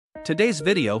Today's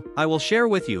video, I will share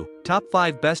with you, Top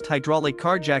 5 Best Hydraulic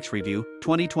Car Jacks Review,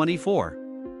 2024.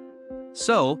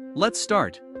 So, let's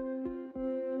start.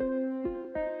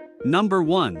 Number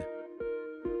 1.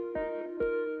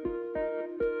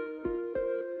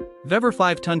 VEVOR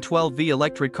 5-ton 12V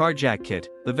Electric Car Jack Kit.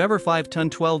 The VEVOR 5-ton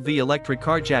 12V Electric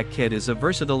Car Jack Kit is a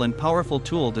versatile and powerful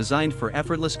tool designed for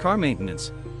effortless car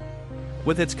maintenance.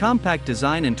 With its compact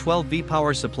design and 12V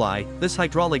power supply, this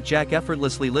hydraulic jack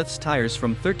effortlessly lifts tires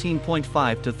from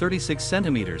 13.5 to 36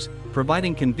 centimeters,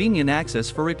 providing convenient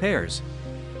access for repairs.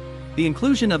 The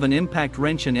inclusion of an impact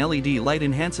wrench and LED light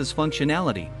enhances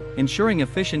functionality, ensuring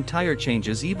efficient tire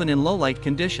changes even in low-light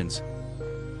conditions.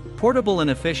 Portable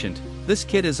and efficient, this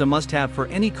kit is a must-have for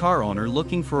any car owner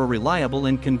looking for a reliable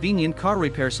and convenient car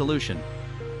repair solution.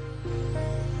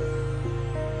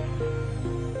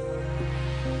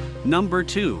 Number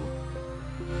 2.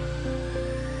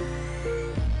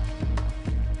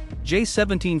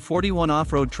 J1741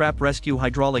 Off-Road Trap Rescue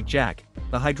Hydraulic Jack.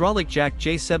 The hydraulic jack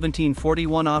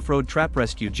J1741 Off-Road Trap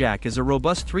Rescue Jack is a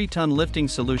robust 3-ton lifting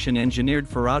solution engineered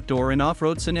for outdoor and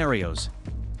off-road scenarios.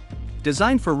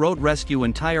 Designed for road rescue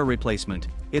and tire replacement,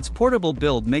 its portable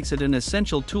build makes it an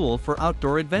essential tool for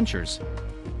outdoor adventures.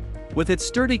 With its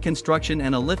sturdy construction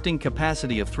and a lifting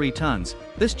capacity of 3 tons,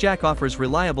 this jack offers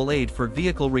reliable aid for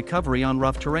vehicle recovery on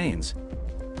rough terrains.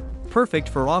 Perfect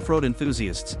for off-road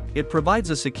enthusiasts, it provides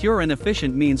a secure and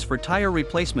efficient means for tire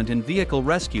replacement and vehicle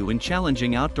rescue in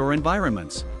challenging outdoor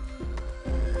environments.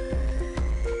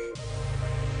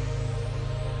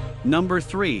 Number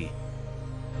 3.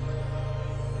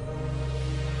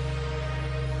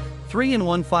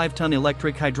 3-in-1 5-ton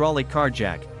Electric Hydraulic Car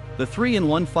Jack. The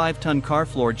 3-in-1 5-ton car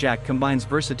floor jack combines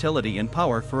versatility and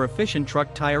power for efficient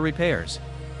truck tire repairs.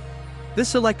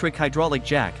 This electric hydraulic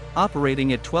jack,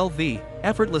 operating at 12V,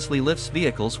 effortlessly lifts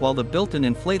vehicles while the built-in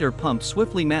inflator pump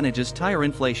swiftly manages tire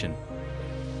inflation.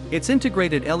 Its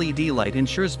integrated LED light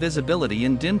ensures visibility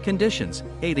in dim conditions,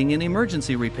 aiding in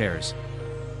emergency repairs.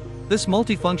 This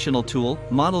multifunctional tool,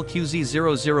 Model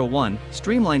QZ001,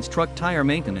 streamlines truck tire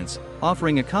maintenance,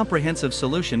 offering a comprehensive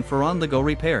solution for on-the-go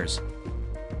repairs.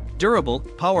 Durable,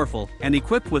 powerful, and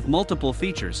equipped with multiple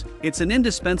features, it's an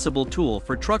indispensable tool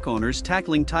for truck owners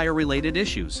tackling tire-related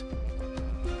issues.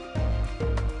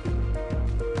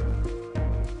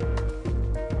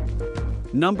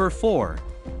 Number 4.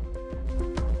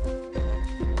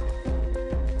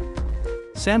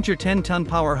 Samger 10-ton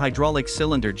Power Hydraulic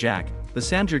Cylinder Jack. The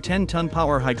Samger 10-ton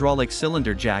Power Hydraulic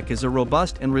Cylinder Jack is a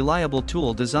robust and reliable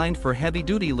tool designed for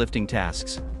heavy-duty lifting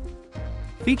tasks.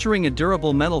 Featuring a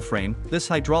durable metal frame, this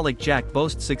hydraulic jack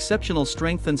boasts exceptional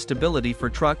strength and stability for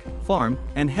truck, farm,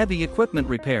 and heavy equipment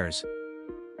repairs.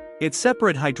 Its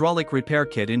separate hydraulic repair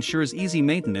kit ensures easy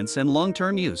maintenance and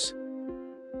long-term use.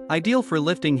 Ideal for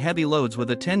lifting heavy loads with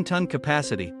a 10-ton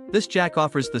capacity, this jack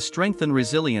offers the strength and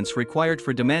resilience required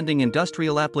for demanding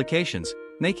industrial applications,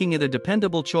 making it a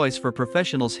dependable choice for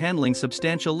professionals handling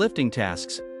substantial lifting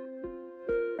tasks.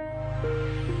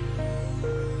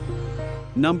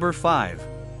 Number 5.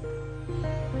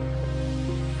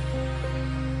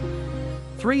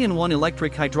 3-in-1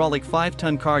 Electric Hydraulic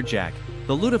 5-ton Car Jack.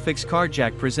 The LUTIFIX Car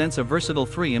Jack presents a versatile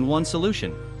 3-in-1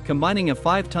 solution, combining a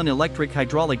 5-ton electric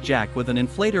hydraulic jack with an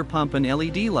inflator pump and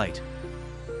LED light.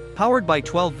 Powered by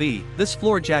 12V, this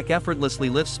floor jack effortlessly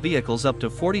lifts vehicles up to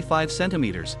 45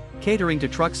 centimeters, catering to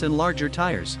trucks and larger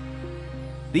tires.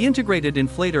 The integrated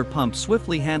inflator pump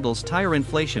swiftly handles tire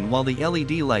inflation while the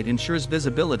LED light ensures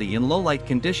visibility in low-light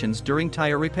conditions during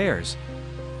tire repairs.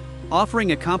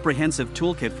 Offering a comprehensive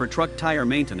toolkit for truck tire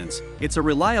maintenance, it's a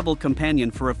reliable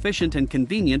companion for efficient and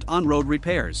convenient on-road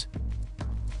repairs.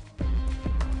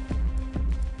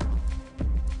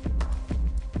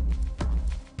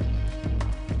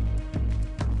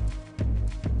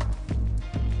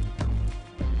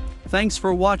 Thanks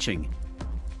for watching.